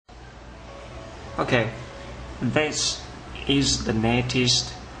Okay, this is the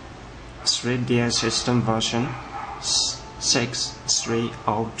latest 3DS system version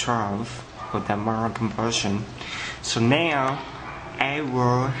 6.3.0.12 with the American version. So now I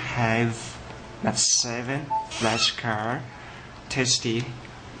will have the 7 flashcards tested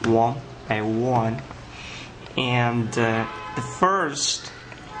one by one, and the first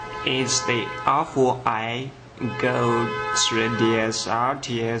is the R4i Gold 3DS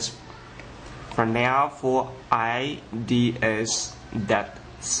RTS from the R4i DSTWO,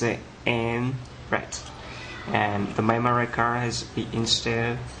 right? And the memory card has been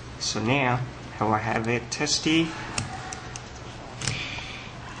installed. So now I will have it tested.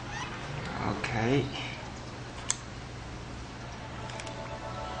 Okay.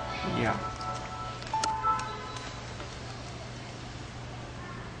 Yeah.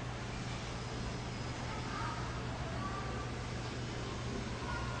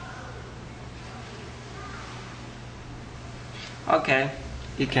 Okay,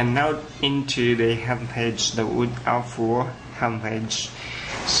 you can note into the homepage, the Wood R4 homepage.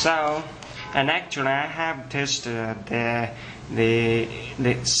 So, and actually I have tested the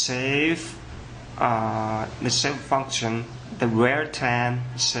save function, the real-time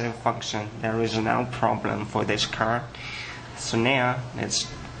save function. There is no problem for this card. So now let's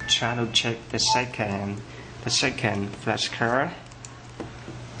try to check the second flashcard.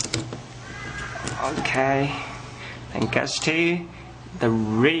 Okay. And guess to the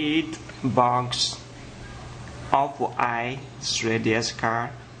red box R4i 3DS card,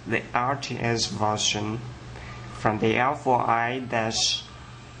 the RTS version from the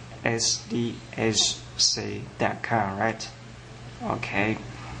R4i-SDHC that card, right? Okay,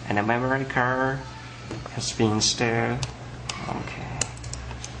 and the memory card has been installed. Okay.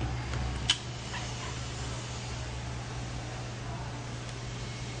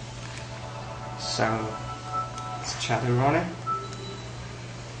 So let's try to run it.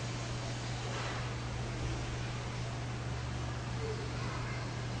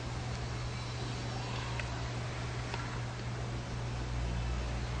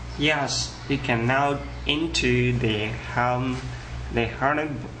 Yes, you can now into the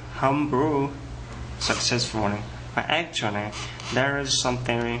homebrew successfully. But actually, there is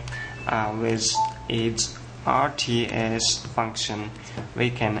something with its RTS function. We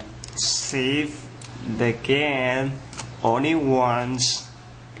can save the game only once.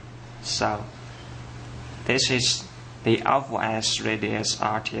 So this is the R4S Radius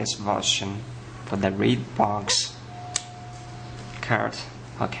RTS version for the red box card.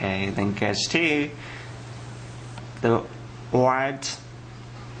 Okay, then guess to the white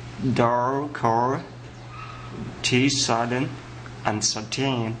door code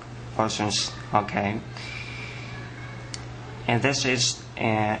 2013 versions. Okay, and this is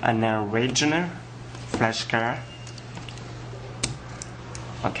an original flashcard.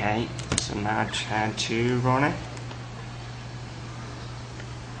 Okay, so now try to run it.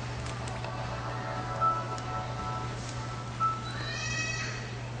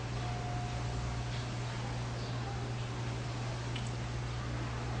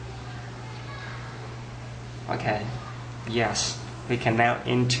 Okay, yes, we can now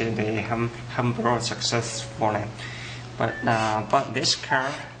into the homebrew successfully. But this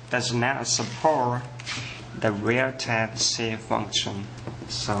card does not support the real-time save function,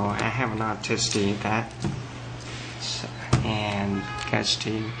 so I have not tested that. So, and guess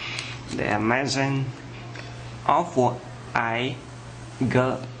to the amazing R4i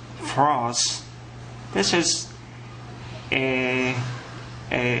Gold Plus. This is a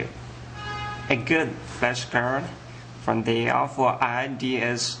good flashcard from the R4i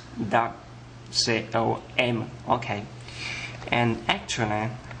DSTWO. Okay, and actually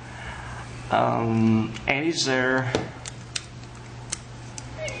it is the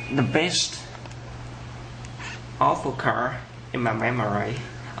best R4 card in my memory.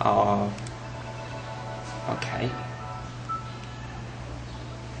 Okay.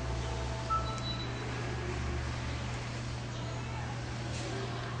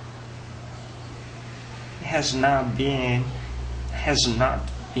 Has not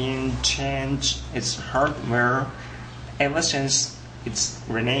been changed its hardware ever since its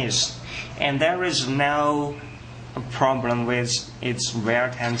release, and there is no problem with its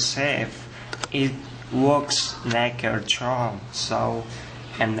real-time save. It works like a charm. So,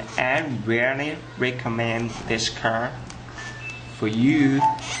 and I really recommend this card for you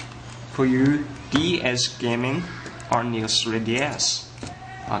DS gaming on your 3DS.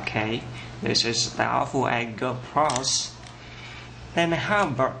 Okay. This is the R4i Gold Plus. Then how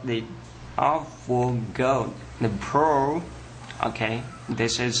about the R4 Gold, the Pro? Okay,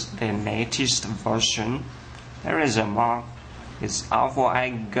 this is the latest version. There is a mark. It's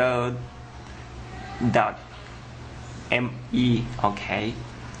alpha.go.me. Okay.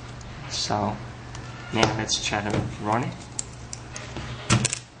 So now let's try to run it.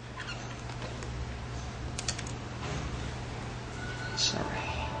 Sorry.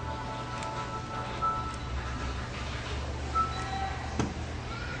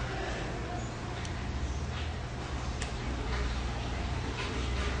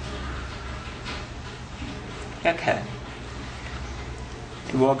 Okay.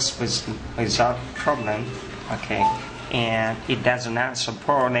 It works without problem. Okay. And it does not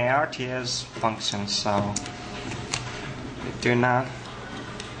support the RTS function, so we do not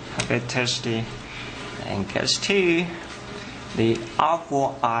have it tested. And guess 2, the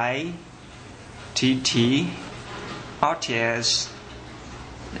Alpha ITT RTS,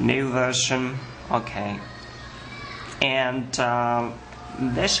 the new version. Okay. And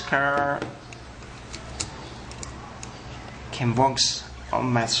this car can work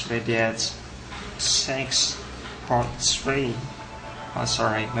on mass radius 6.3. Oh,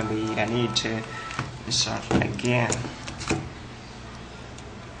 sorry, maybe I need to insert again.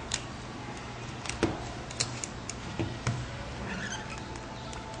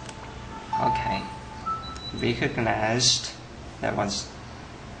 Okay, recognized. That was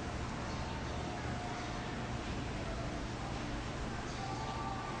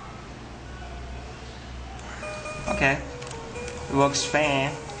okay. It works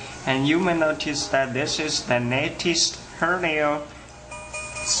fine. And you may notice that this is the latest kernel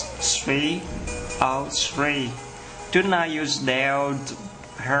 303. Do not use the old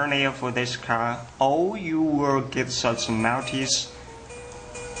kernel for this car, or you will get such notice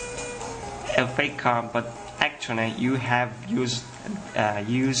a fake car, but actually you have used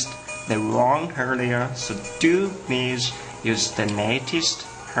the wrong kernel. So do please use the latest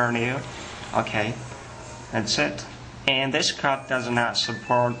kernel. Okay, that's it. And this card does not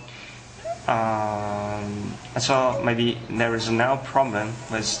support, so maybe there is no problem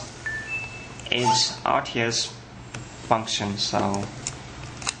with its RTS function. So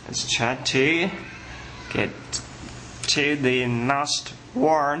let's try to get to the last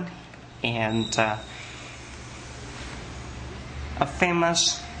one, and a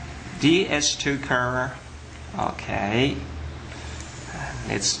famous DS2 car. Okay,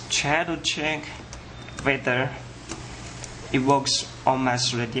 let's try to check whether it works on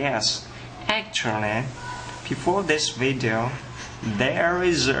mass radius. Actually, before this video, there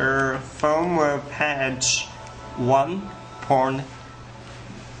is a firmware patch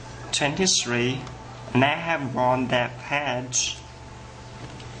 1.23, and I have run that patch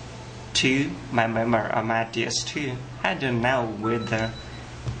to my memory on my DS2. I don't know whether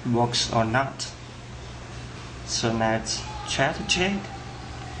it works or not. So let's try to check.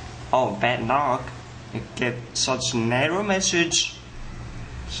 Oh, bad luck. You get such narrow message,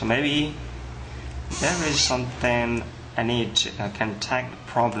 so maybe there is something I need to contact the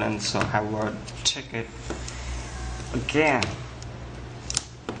problem, so I will check it again.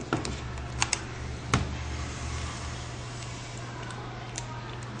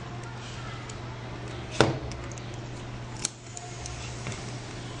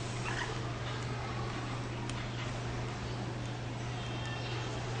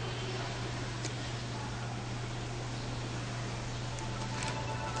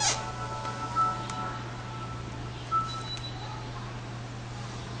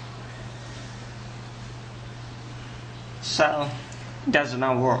 So it does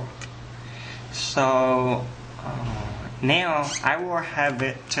not work. So now I will have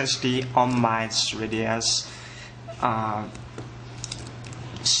it tested on my 3DS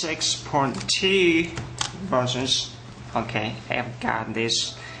 6.2 versions. Okay, I've got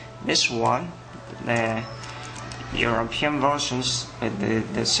this one, the European versions with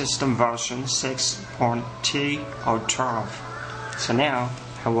the system version 6.2 or 12. So now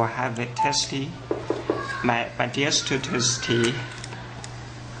I will have it tested. My DS2 tested.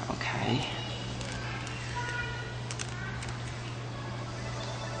 Okay.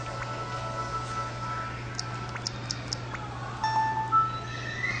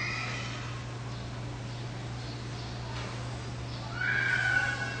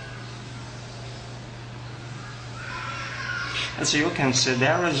 As you can see,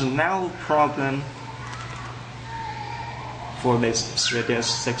 there is no problem for this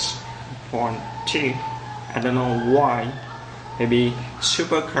 3DS 6.2. I don't know why. Maybe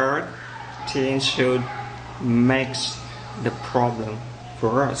supercard should make the problem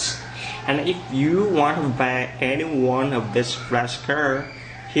for us. And if you want to buy any one of this flash card,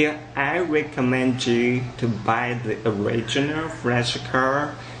 Here I recommend you to buy the original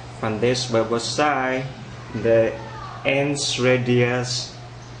flashcard from this website, the SDHC.com.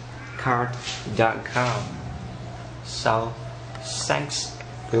 So thanks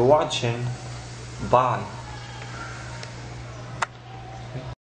for watching. Bye.